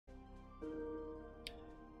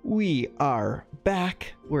We are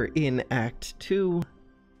back. We're in Act 2.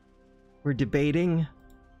 We're debating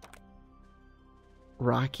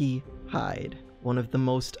Rocky Hyde, one of the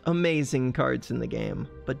most amazing cards in the game.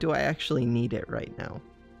 But do I actually need it right now?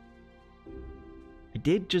 I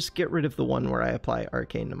did just get rid of the one where I apply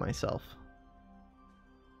Arcane to myself.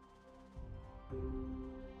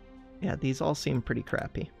 Yeah, these all seem pretty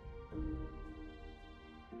crappy.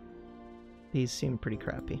 These seem pretty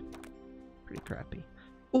crappy. Pretty crappy.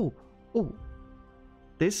 Ooh, ooh.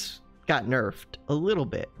 This got nerfed a little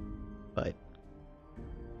bit, but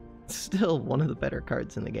still one of the better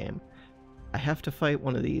cards in the game. I have to fight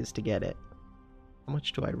one of these to get it. How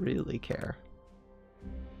much do I really care?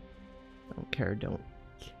 Don't care, don't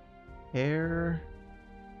care.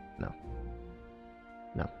 No.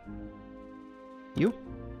 No. You?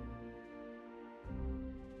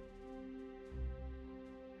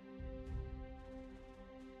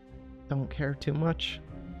 Don't care too much.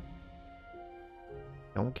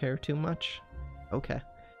 Don't care too much? Okay.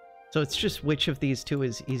 So it's just which of these two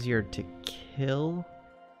is easier to kill?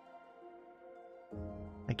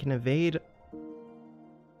 I can evade...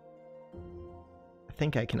 I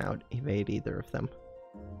think I can out-evade either of them.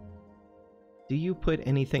 Do you put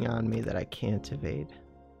anything on me that I can't evade?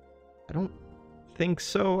 I don't think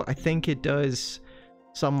so. I think it does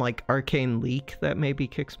some, like, arcane leak that maybe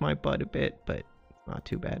kicks my butt a bit, but not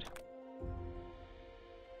too bad.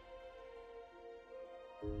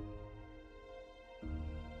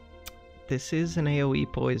 This is an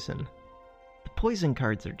AoE poison. The poison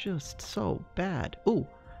cards are just so bad. Ooh.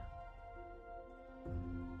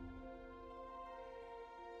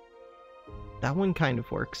 That one kind of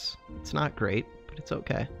works. It's not great, but it's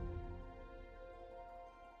okay.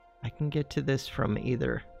 I can get to this from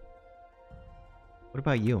either. What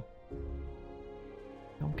about you?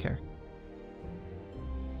 Don't care.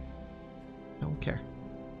 Don't care.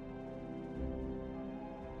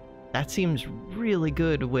 That seems really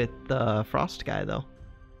good with the Frost guy, though.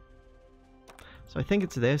 So I think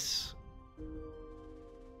it's this.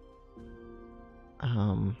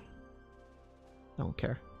 Don't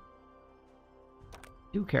care.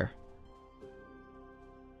 Do care.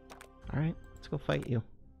 Alright, let's go fight you.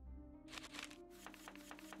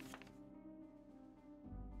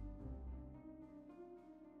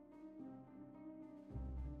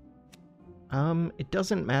 It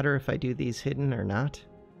doesn't matter if I do these hidden or not.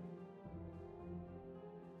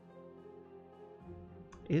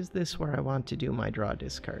 Is this where I want to do my draw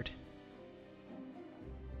discard?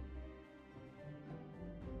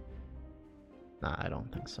 Nah, I don't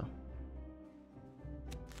think so.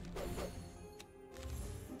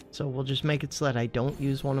 So we'll just make it so that I don't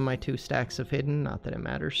use one of my 2 stacks of hidden, not that it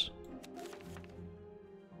matters.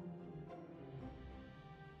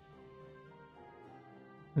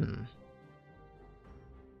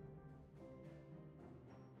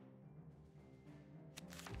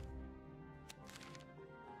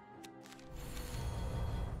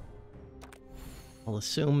 I'll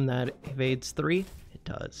assume that evades 3. It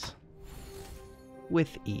does.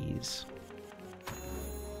 With ease.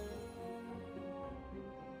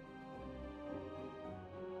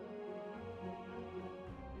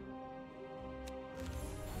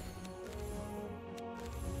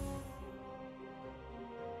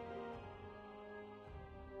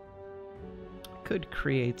 Could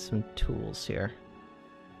create some tools here.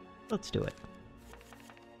 Let's do it.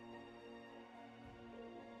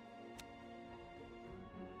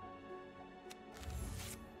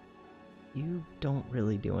 You don't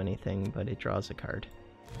really do anything, but it draws a card.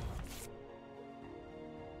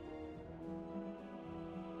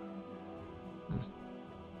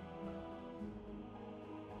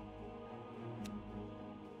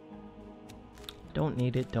 Don't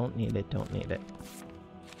need it, don't need it, don't need it.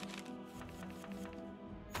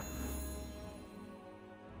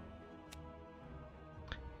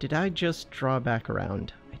 Did I just draw back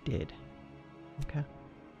around? I did. Okay.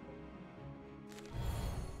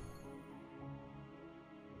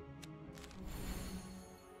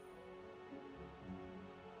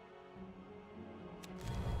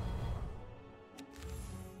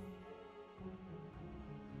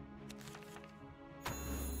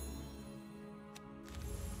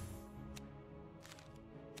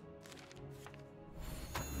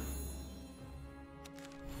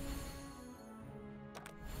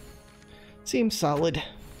 Seems solid.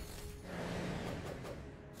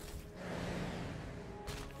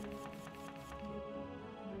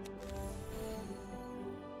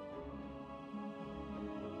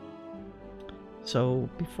 So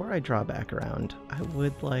before I draw back around, I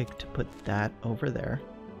would like to put that over there.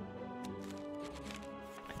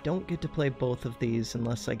 I don't get to play both of these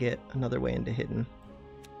unless I get another way into hidden.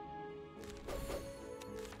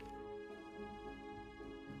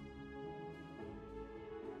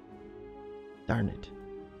 Darn it.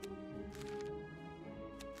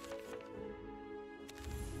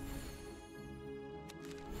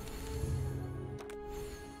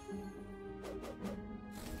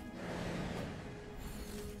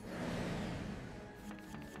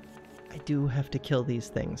 I do have to kill these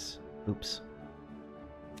things. Oops.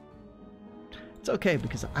 It's okay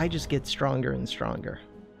because I just get stronger and stronger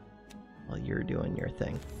while you're doing your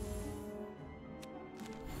thing.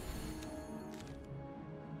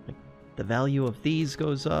 Like, the value of these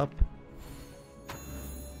goes up.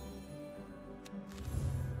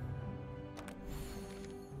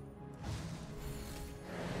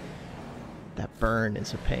 That burn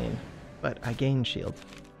is a pain, but I gain shield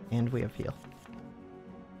and we have heal.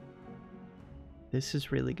 This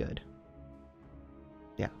is really good.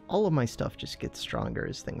 Yeah, all of my stuff just gets stronger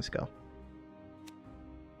as things go.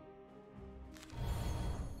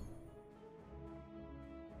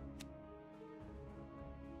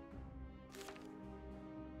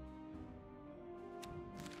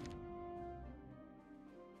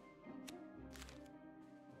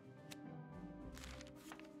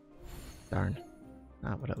 Darn,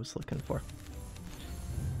 not what I was looking for.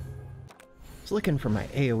 I was looking for my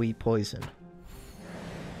AoE poison.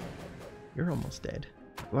 You're almost dead.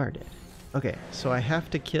 You are dead. Okay, so I have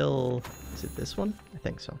to kill... Is it this one? I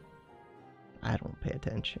think so. I don't pay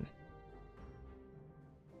attention.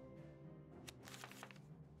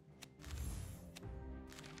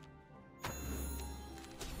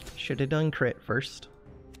 Should have done crit first.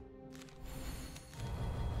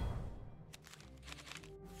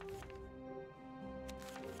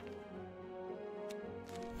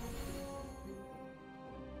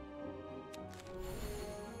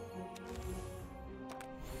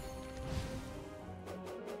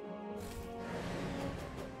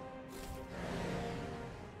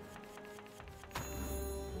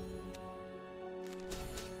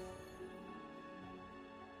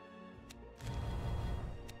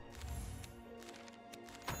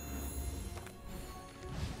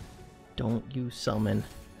 Don't you summon.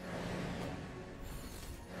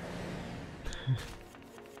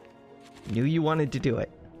 Knew you wanted to do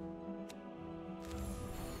it.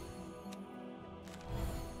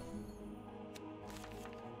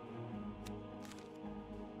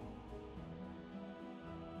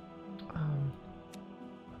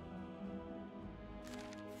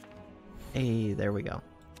 Hey, there we go.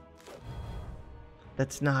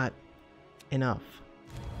 That's not enough.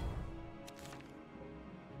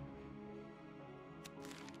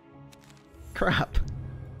 Crap.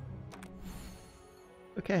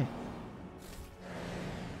 Okay.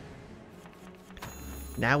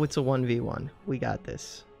 Now it's a 1v1. We got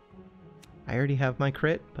this. I already have my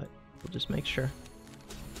crit, but we'll just make sure.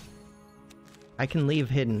 I can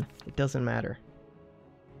leave hidden. It doesn't matter.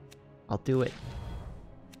 I'll do it.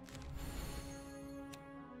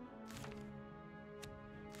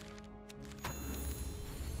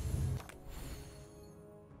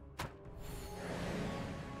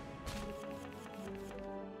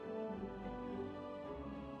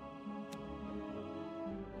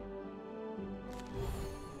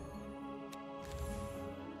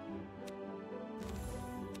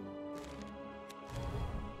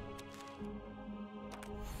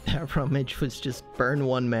 That rummage was just burn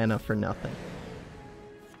 1 mana for nothing.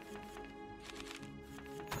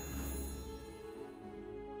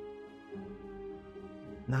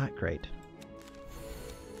 Not great.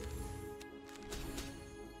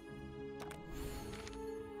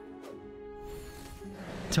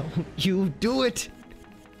 Don't you do it!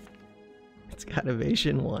 It's got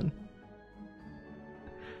evasion 1.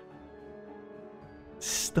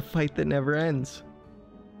 This is the fight that never ends.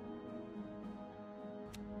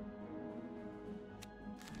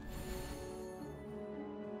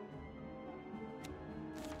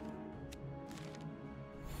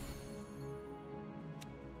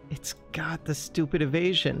 It's got the stupid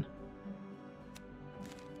evasion.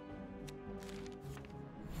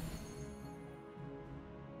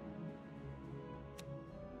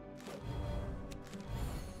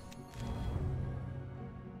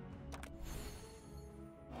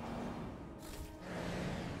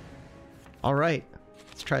 All right,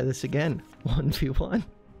 let's try this again. 1v1.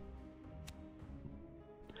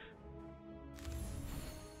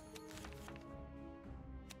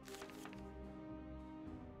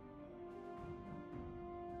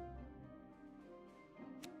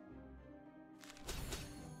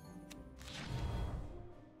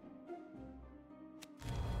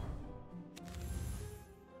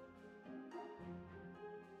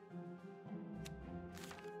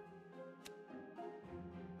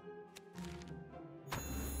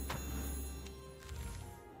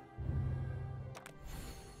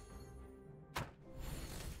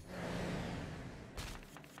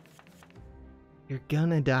 You're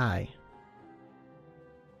gonna die.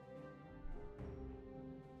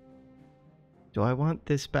 Do I want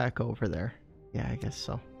this back over there? Yeah, I guess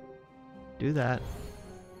so. Do that.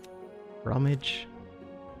 Rummage.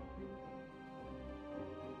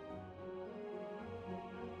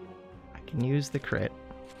 I can use the crit.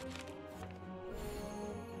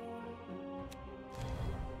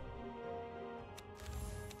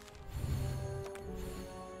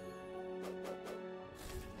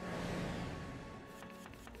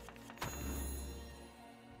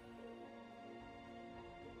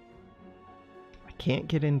 Can't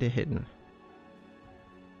get into hidden.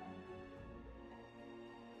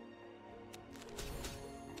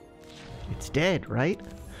 It's dead, right?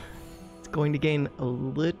 It's going to gain a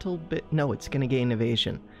little bit. No, it's going to gain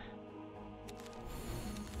evasion.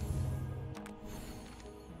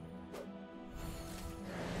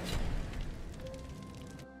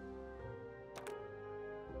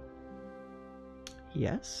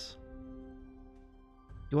 Yes?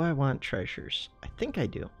 Do I want treasures? I think I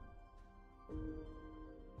do.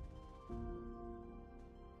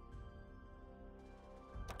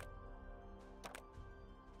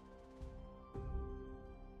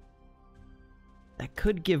 That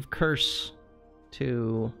could give curse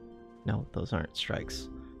to... No, those aren't strikes.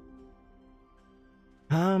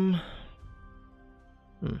 I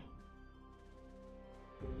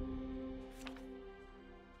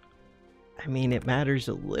mean, it matters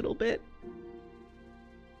a little bit.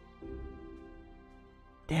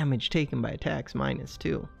 Damage taken by attacks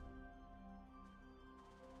 -2.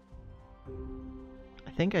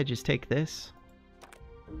 I think I just take this.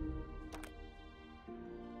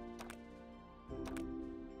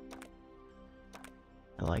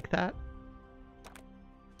 I like that.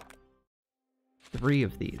 3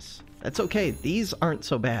 of these. That's okay. These aren't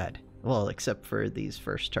so bad. Well, except for these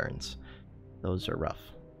first turns. Those are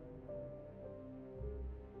rough.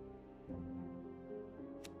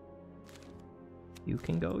 You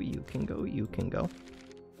can go, you can go, you can go.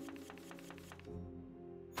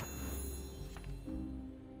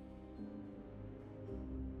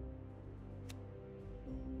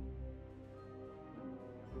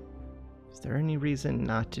 Is there any reason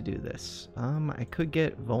not to do this? I could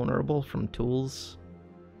get vulnerable from tools.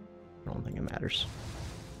 I don't think it matters.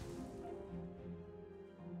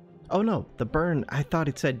 Oh no, the burn. I thought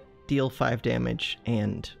it said deal 5 damage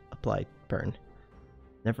and apply burn.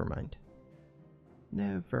 Never mind.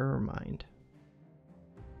 Never mind.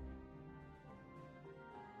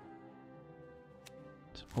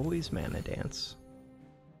 It's always mana dance.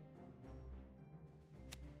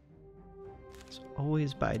 It's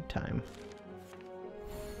always bide time.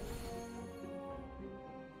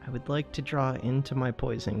 I would like to draw into my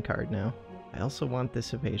poison card now. I also want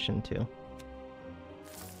this evasion too.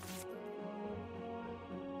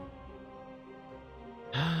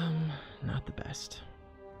 Not the best.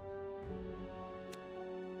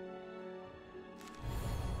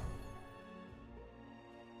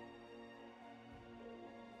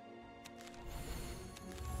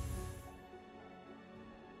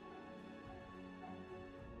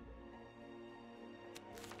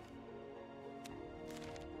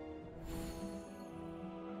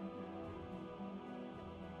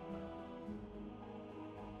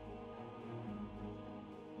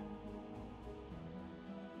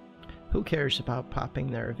 Who cares about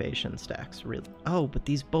popping their evasion stacks, really? Oh, but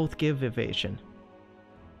these both give evasion.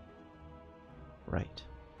 Right.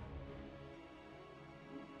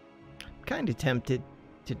 I'm kind of tempted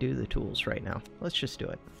to do the tools right now. Let's just do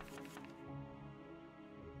it.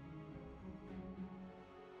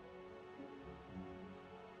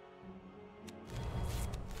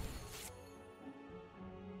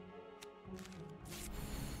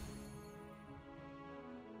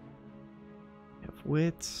 Have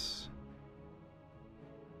wits.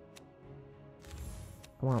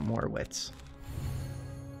 I want more wits.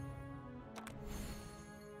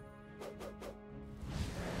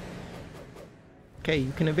 Okay,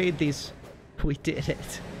 you can evade these. We did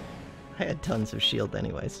it. I had tons of shield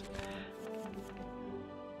anyways.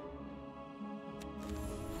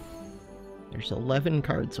 There's 11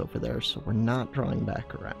 cards over there, so we're not drawing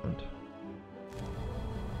back around.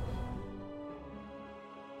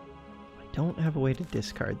 I don't have a way to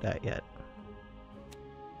discard that yet.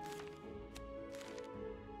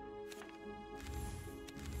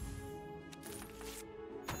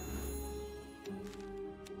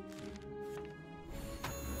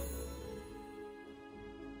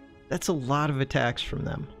 That's a lot of attacks from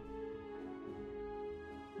them.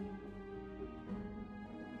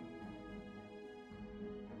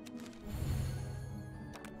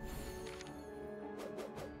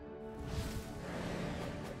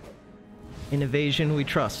 In evasion we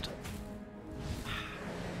trust.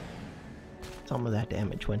 Some of that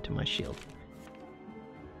damage went to my shield.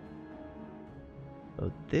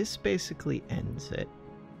 So this basically ends it.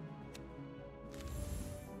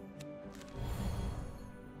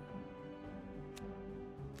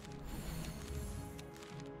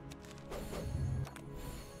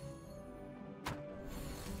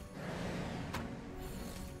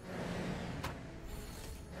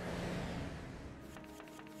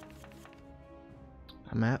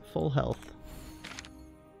 I'm at full health.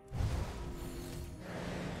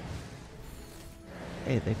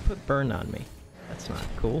 Hey, they put burn on me. That's not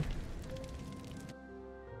cool.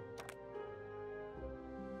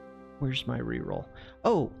 Where's my reroll?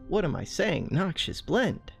 Oh, what am I saying? Noxious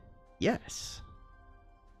Blend. Yes.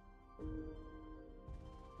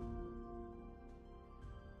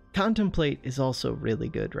 Contemplate is also really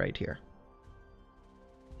good right here.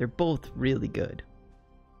 They're both really good.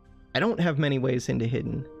 I don't have many ways into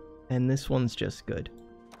hidden, and this one's just good.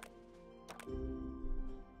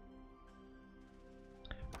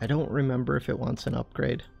 I don't remember if it wants an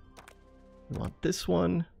upgrade. We want this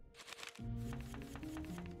one.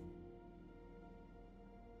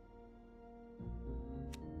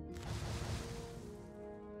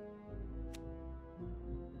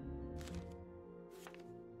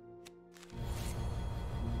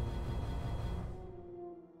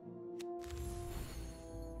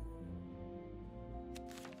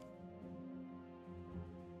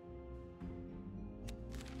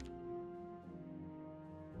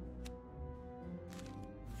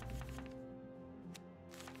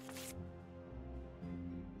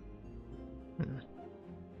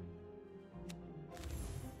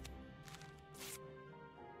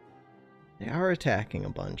 They are attacking a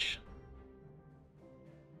bunch.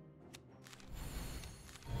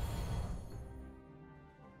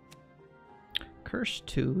 Curse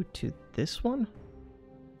 2 to this one?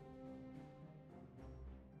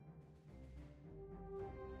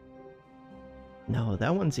 No,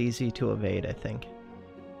 that one's easy to evade, I think.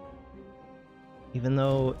 Even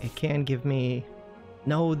though it can give me...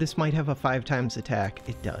 No, this might have a 5 times attack.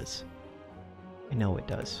 It does. I know it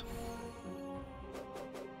does.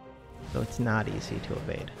 So it's not easy to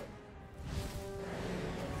evade.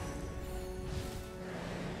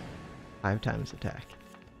 5 times attack.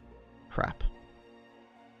 Crap.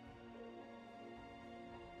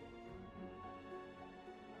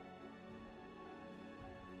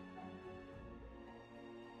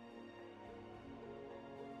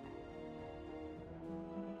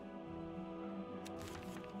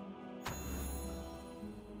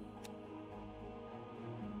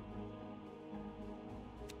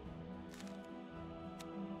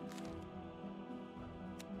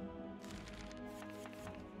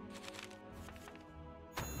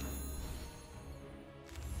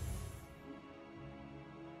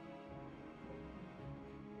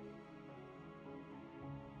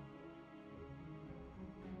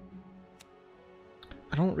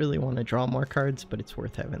 I don't really want to draw more cards, but it's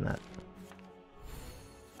worth having that.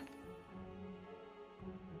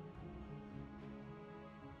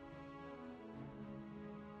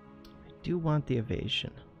 I do want the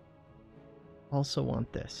evasion. Also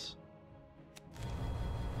want this.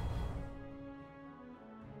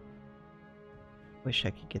 Wish I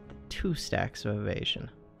could get the 2 stacks of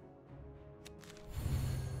evasion.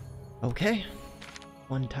 Okay.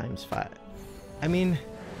 1 times 5. I mean,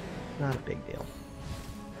 not a big deal.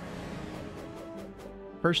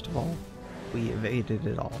 First of all, we evaded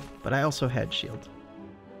it all, but I also had shield.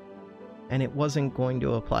 And it wasn't going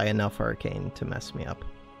to apply enough arcane to mess me up.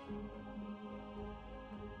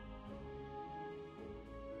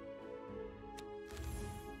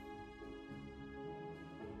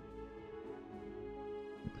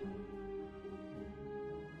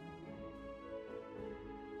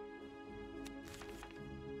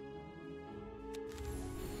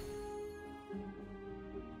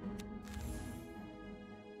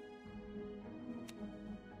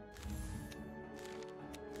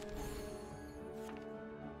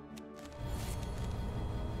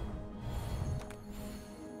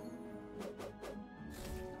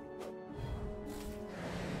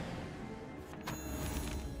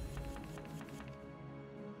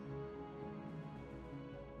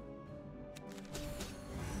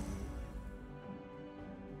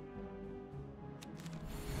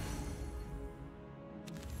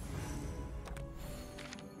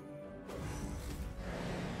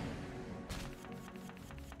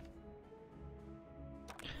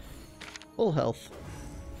 Full health.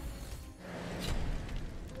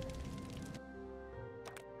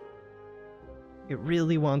 It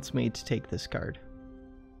really wants me to take this card.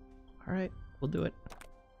 Alright, we'll do it.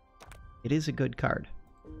 It is a good card.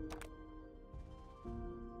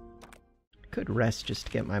 Could rest just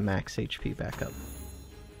to get my max HP back up.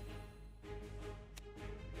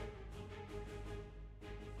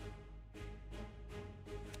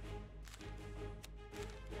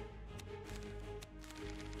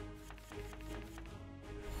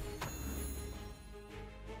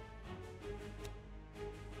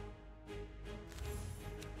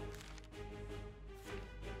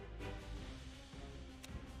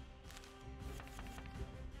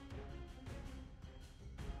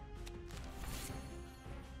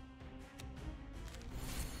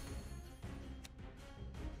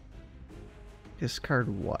 Discard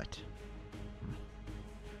what?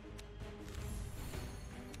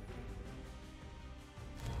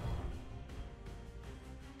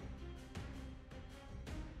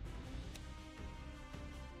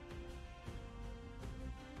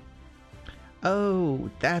 Oh,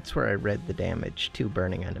 that's where I read the damage to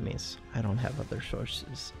burning enemies. I don't have other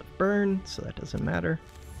sources of burn, so that doesn't matter.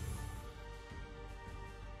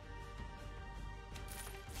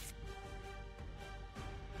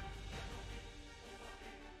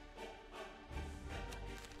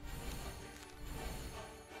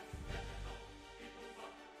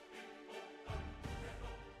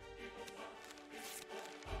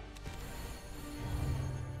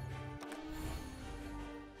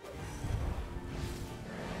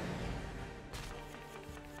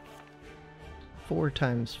 Four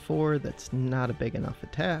times 4, that's not a big enough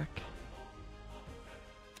attack.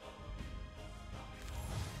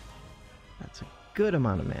 That's a good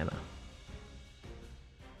amount of mana.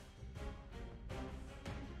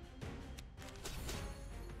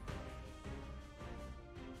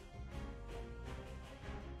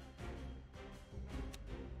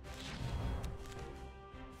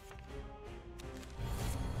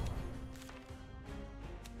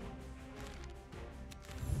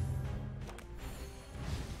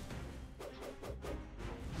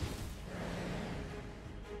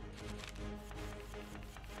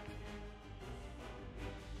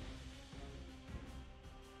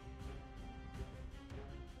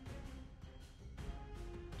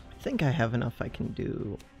 I think I have enough I can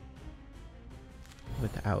do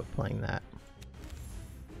without playing that.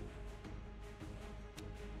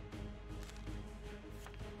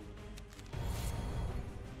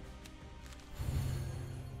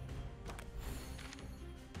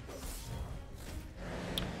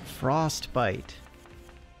 Frostbite.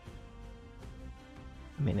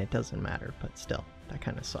 I mean, it doesn't matter, but still, that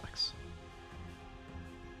kind of sucks.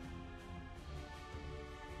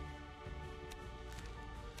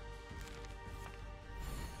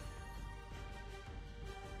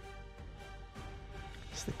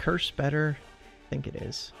 Is the curse better? I think it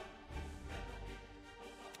is.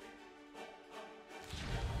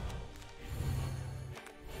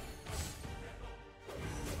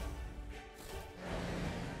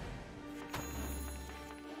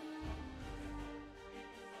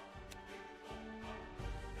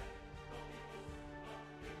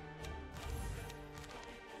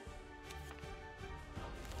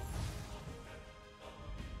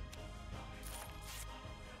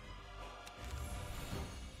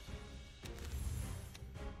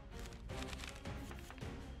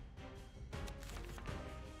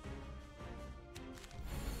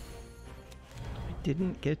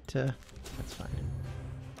 Didn't get to... That's fine.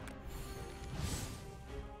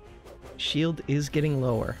 Shield is getting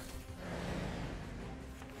lower.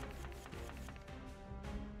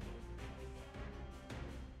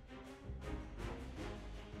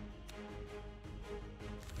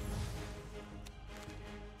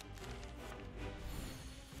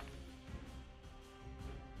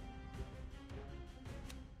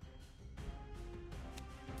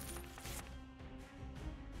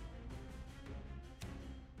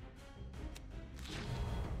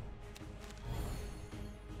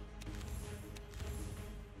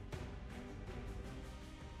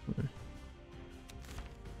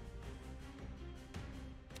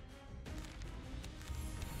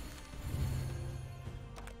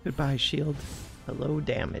 Goodbye, shield. Hello,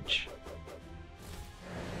 damage.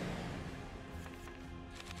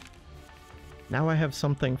 Now I have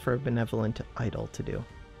something for a benevolent idol to do.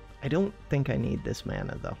 I don't think I need this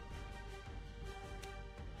mana, though.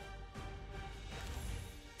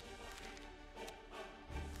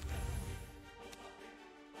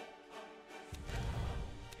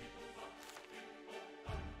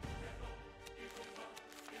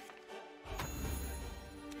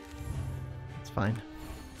 It's fine.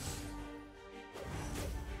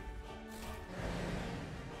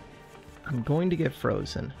 I'm going to get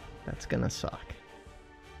frozen. That's gonna suck.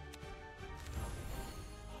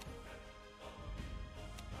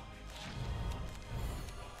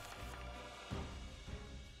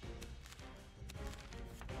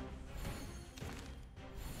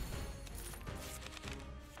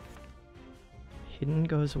 Hidden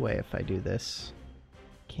goes away if I do this.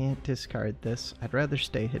 Can't discard this. I'd rather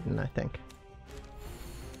stay hidden, I think.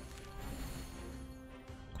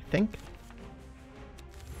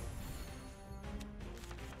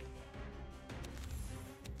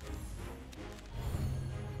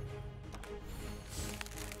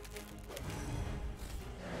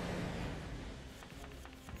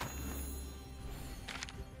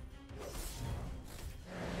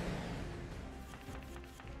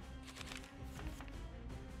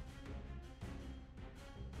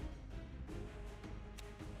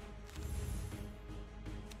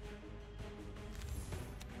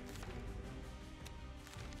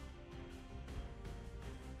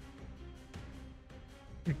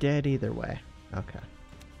 You're dead either way. Okay.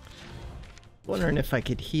 Wondering if I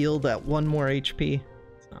could heal that one more HP.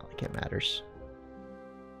 It's not like it matters.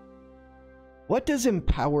 What does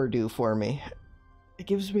Empower do for me? It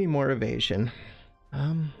gives me more evasion.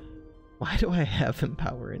 Why do I have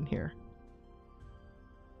Empower in here?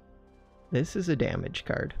 This is a damage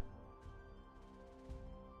card.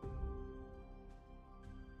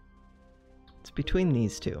 It's between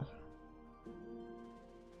these two.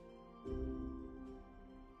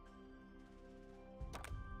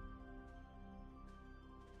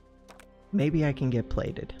 Maybe I can get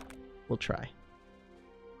plated. We'll try.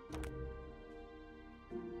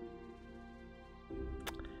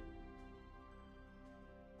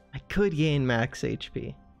 I could gain max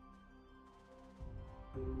HP.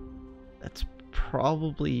 That's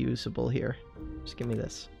probably usable here. Just give me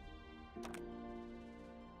this.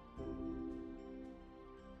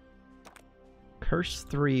 Curse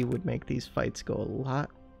 3 would make these fights go a lot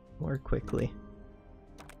more quickly.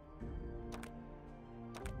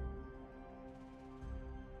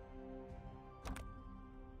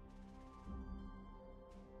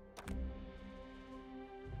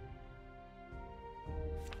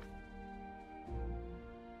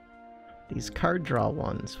 These card draw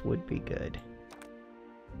ones would be good.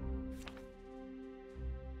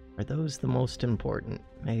 Are those the most important?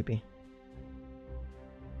 Maybe.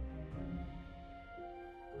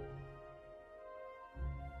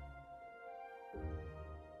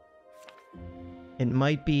 It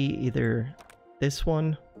might be either this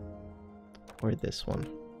one or this one.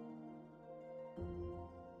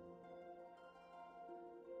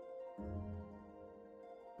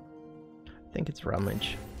 I think it's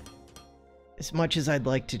Rummage. As much as I'd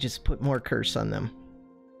like to just put more curse on them.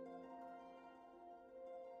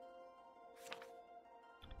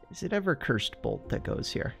 Is it ever Cursed Bolt that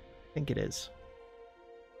goes here? I think it is.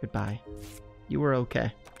 Goodbye. You were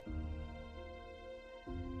okay.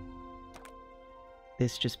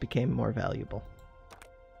 This just became more valuable.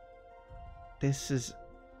 This is...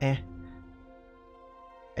 eh.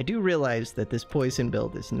 I do realize that this poison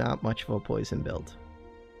build is not much of a poison build.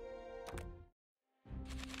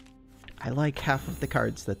 I like half of the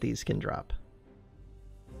cards that these can drop.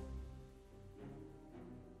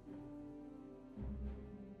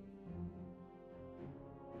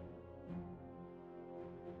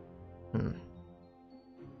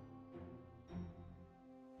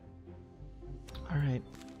 Alright.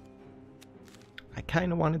 I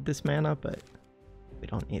kind of wanted this mana, but we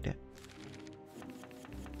don't need it.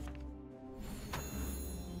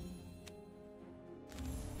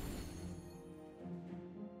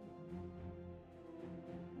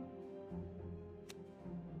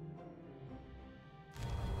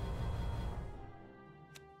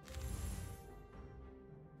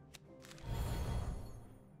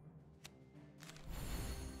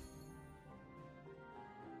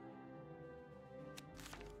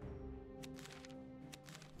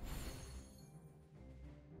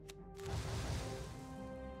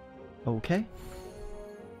 Okay.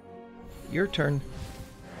 Your turn.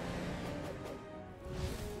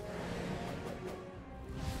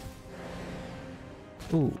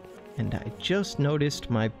 Ooh, and I just noticed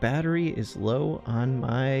my battery is low on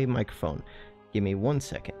my microphone. Give me 1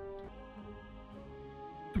 second.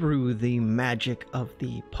 Through the magic of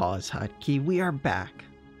the pause hotkey, we are back.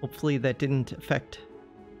 Hopefully that didn't affect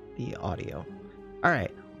the audio.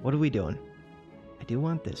 Alright, what are we doing? I do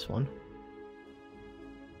want this one.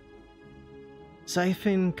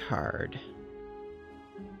 Siphon card.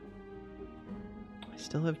 I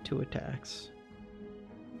still have 2 attacks.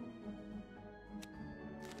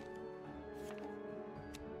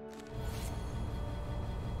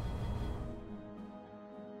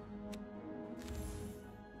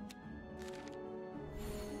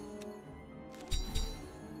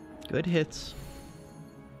 Good hits.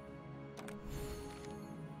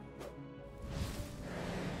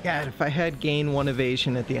 God, if I had gain 1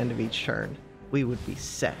 evasion at the end of each turn, we would be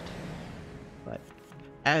set. But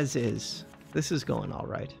as is, This is going all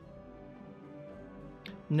right.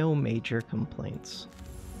 No major complaints.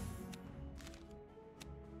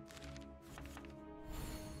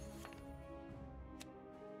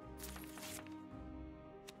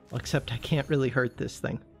 Well, except I can't really hurt this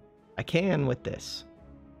thing. I can with this.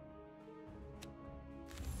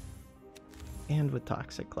 And with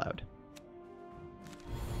Toxic Cloud.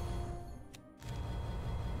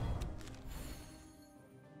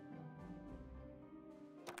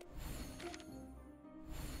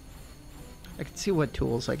 I can see what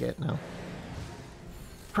tools I get now.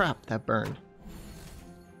 Crap, that burn.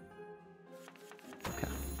 Okay.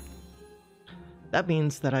 That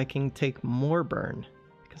means that I can take more burn,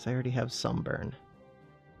 because I already have some burn.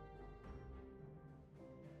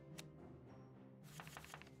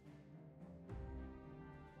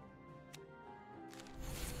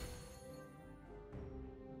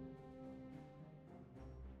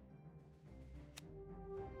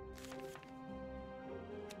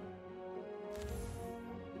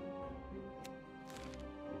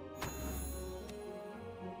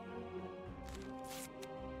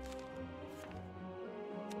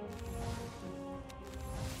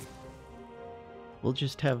 We'll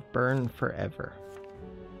just have burn forever.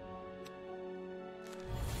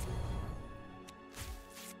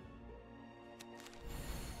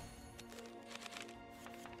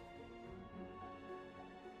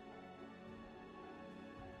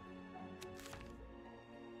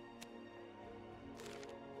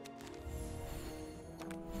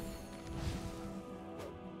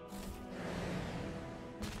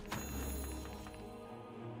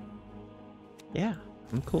 Yeah.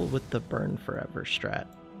 I'm cool with the burn forever strat.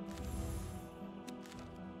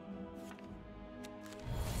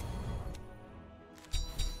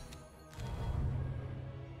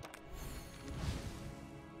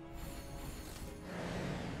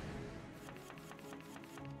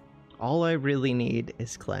 All I really need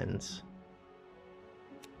is cleanse.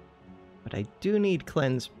 But I do need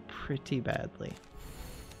cleanse pretty badly.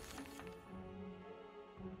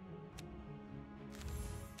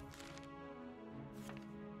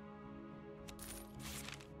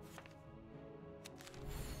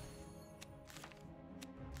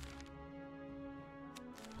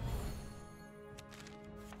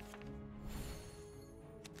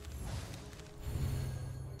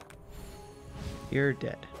 You're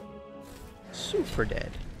dead. Super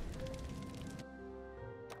dead.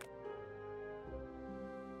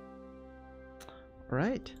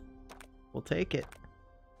 Alright. We'll take it.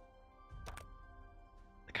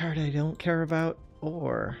 The card I don't care about,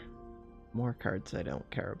 or more cards I don't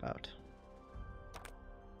care about.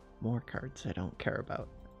 More cards I don't care about.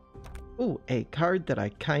 Ooh, a card that I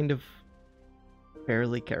kind of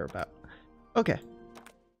barely care about. Okay.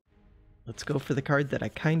 Let's go for the card that I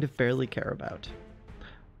kind of barely care about.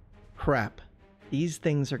 Crap. These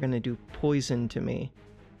things are going to do poison to me,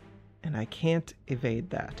 and I can't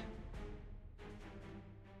evade that.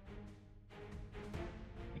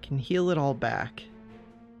 I can heal it all back.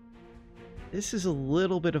 This is a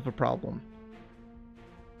little bit of a problem.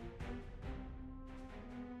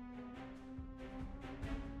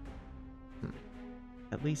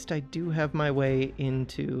 At least I do have my way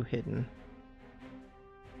into hidden.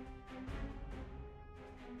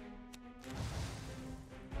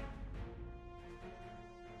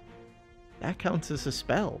 That counts as a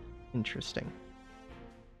spell. Interesting.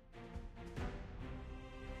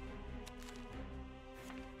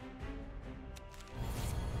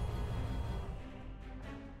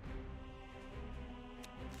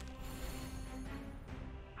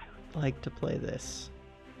 I would like to play this.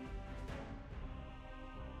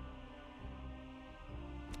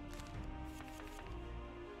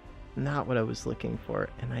 Not what I was looking for,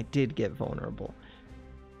 and I did get vulnerable.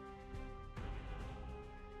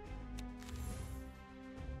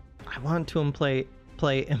 I want to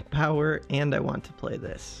play Empower, and I want to play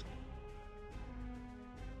this.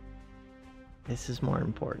 This is more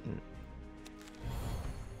important.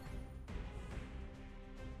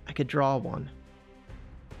 I could draw one.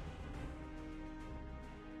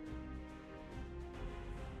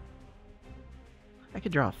 I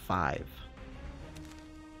could draw 5.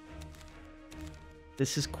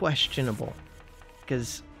 This is questionable,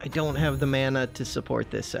 because I don't have the mana to support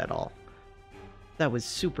this at all. That was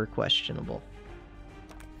super questionable.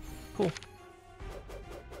 Cool.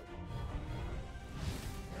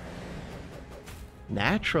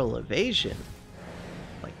 Natural evasion.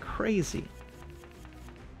 Like crazy.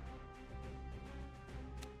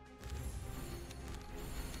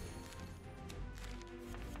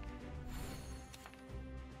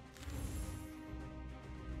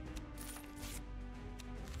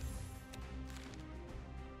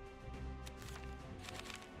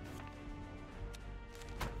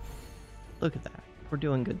 Look at that. We're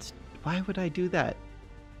doing good. Why would I do that?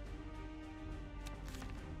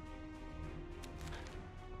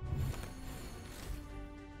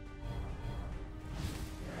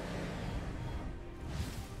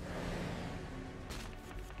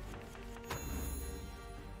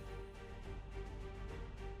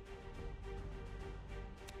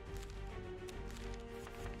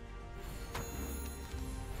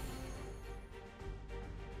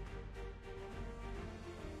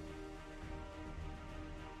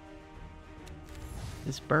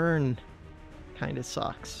 This burn kind of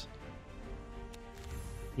sucks.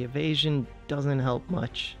 The evasion doesn't help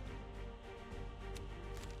much.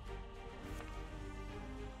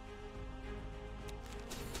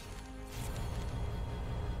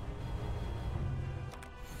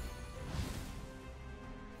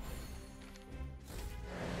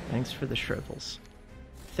 Thanks for the shrivels.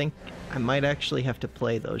 I think I might actually have to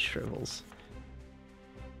play those shrivels.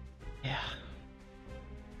 Yeah.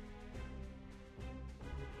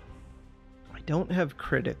 I don't have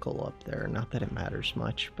critical up there, not that it matters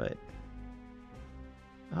much, but...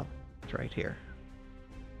 Oh, it's right here.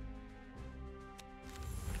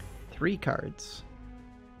 3 cards.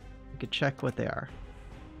 We could check what they are.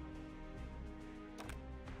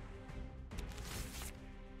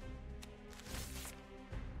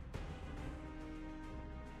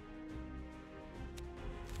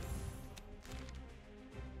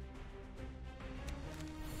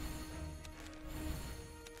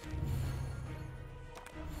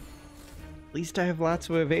 At least I have lots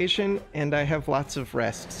of evasion, and I have lots of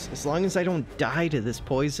rests. As long as I don't die to this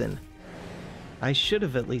poison. I should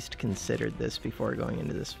have at least considered this before going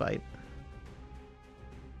into this fight.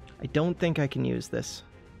 I don't think I can use this.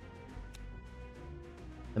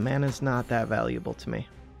 The mana's not that valuable to me.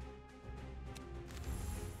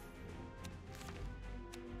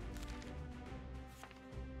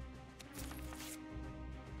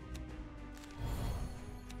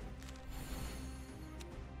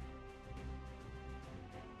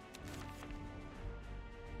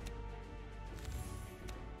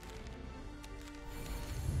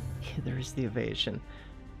 There's the evasion.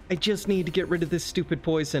 I just need to get rid of this stupid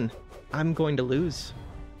poison. I'm going to lose.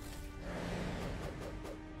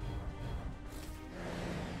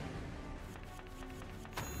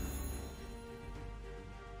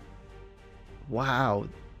 Wow,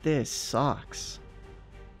 this sucks.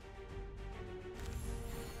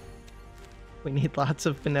 We need lots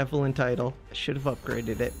of benevolent idol. I should have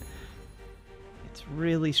upgraded it. It's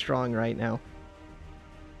really strong right now.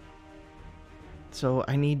 So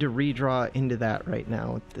I need to redraw into that right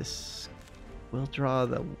now. This will draw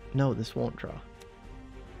the... No, this won't draw.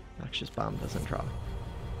 Noxious Bomb doesn't draw.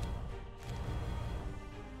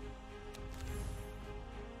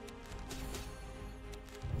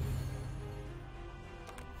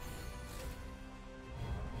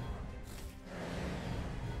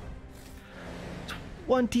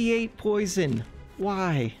 $28 poison.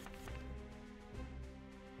 Why?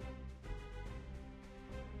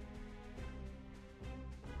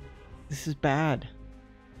 This is bad.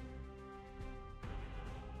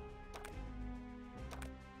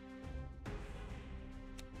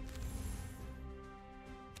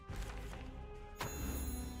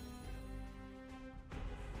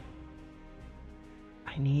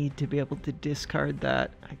 I need to be able to discard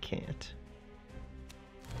that. I can't.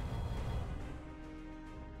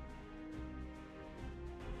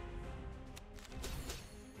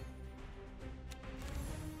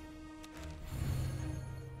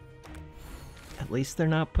 At least they're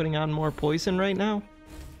not putting on more poison right now.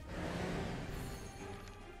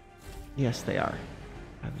 Yes, they are.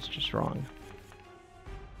 I was just wrong.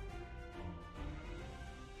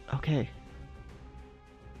 Okay.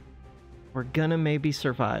 We're gonna maybe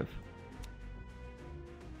survive.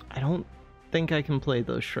 I don't think I can play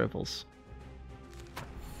those shrivels.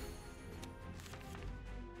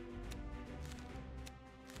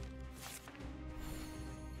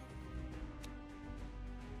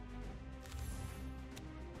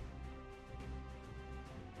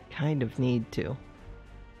 Kind of need to.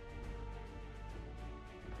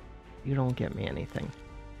 You don't get me anything.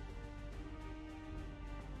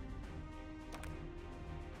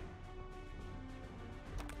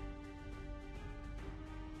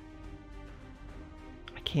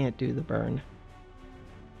 I can't do the burn.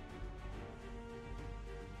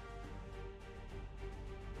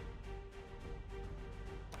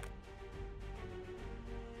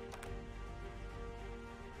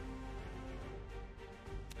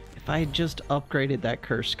 If I had just upgraded that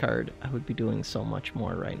curse card, I would be doing so much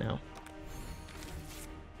more right now.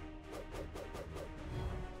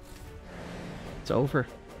 It's over.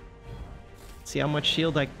 See how much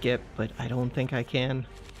shield I get, but I don't think I can.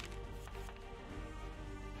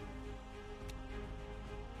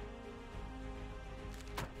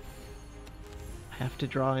 I have to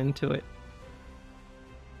draw into it.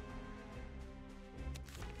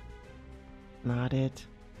 Not it.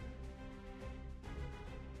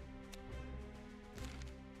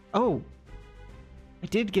 Oh! I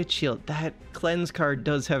did get shield. That cleanse card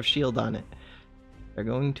does have shield on it. They're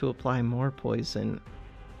going to apply more poison.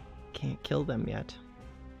 Can't kill them yet.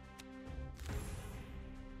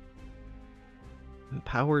 And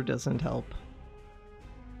power doesn't help.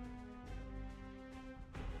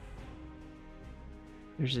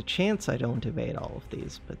 There's a chance I don't evade all of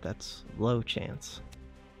these, but that's low chance.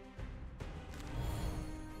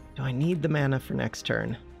 Do I need the mana for next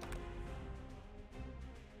turn?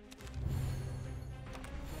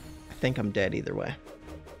 I think I'm dead either way.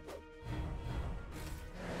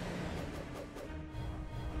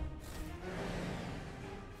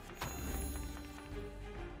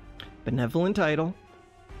 Benevolent Idol.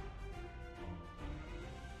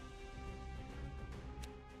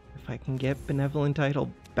 If I can get Benevolent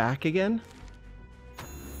Idol back again.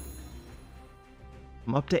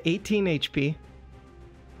 I'm up to 18 HP.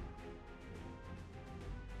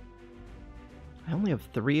 I only have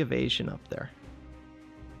 3 evasion up there.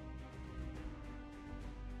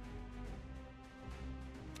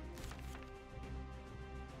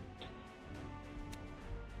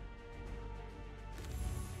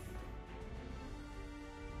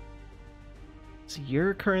 So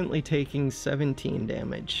you're currently taking 17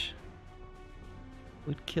 damage.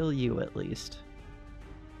 Would kill you at least.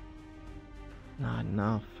 Not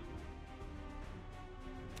enough.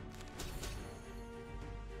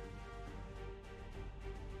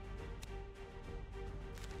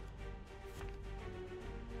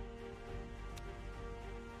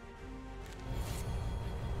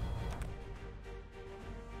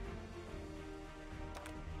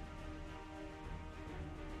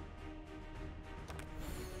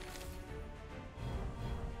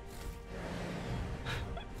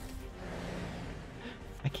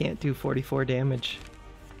 I can't do 44 damage.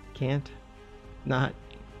 Can't. Not.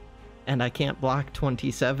 And I can't block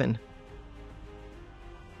 27.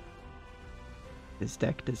 This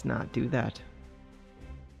deck does not do that.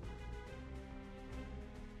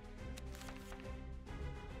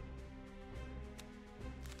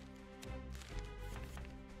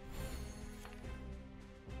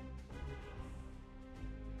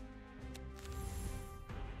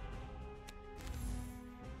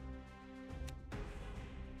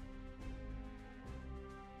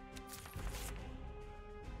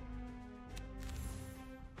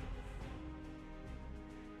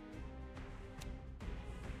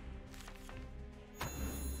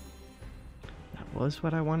 Was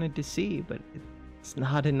what I wanted to see, but it's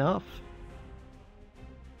not enough.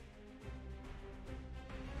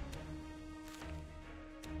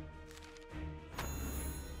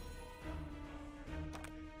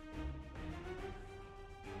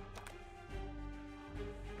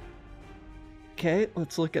 Okay,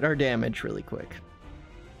 let's look at our damage really quick.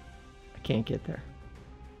 I can't get there.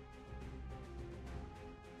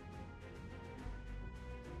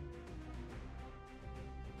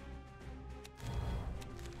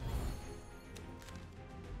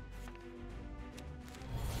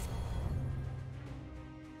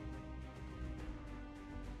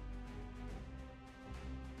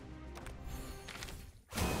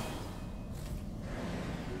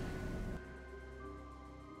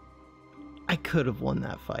 I could have won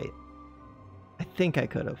that fight. I think I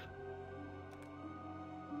could have.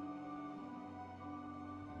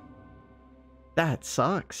 That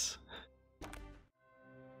sucks.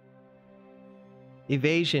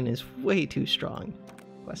 Evasion is way too strong.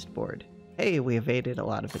 Quest board. Hey, we evaded a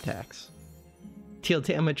lot of attacks. Deal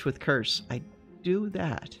damage with curse. I do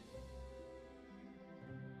that.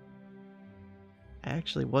 I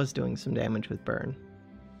actually was doing some damage with burn.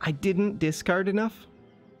 I didn't discard enough?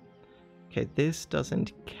 Okay, this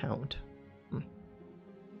doesn't count.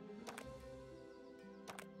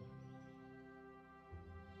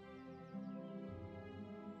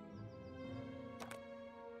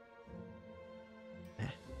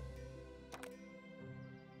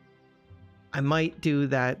 I might do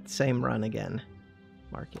that same run again.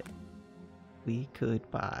 Market. We could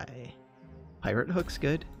buy... Pirate Hook's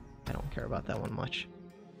good. I don't care about that one much.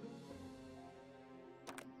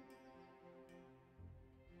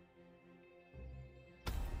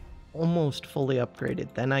 Almost fully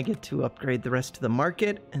upgraded. Then I get to upgrade the rest of the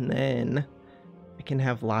market, and then I can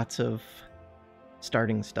have lots of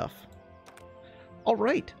starting stuff. All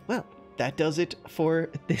right, well, that does it for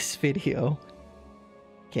this video.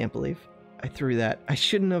 Can't believe I threw that. I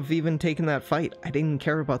shouldn't have even taken that fight. I didn't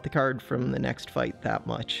care about the card from the next fight that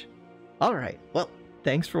much. Alright, well,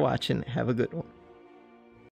 thanks for watching. Have a good one.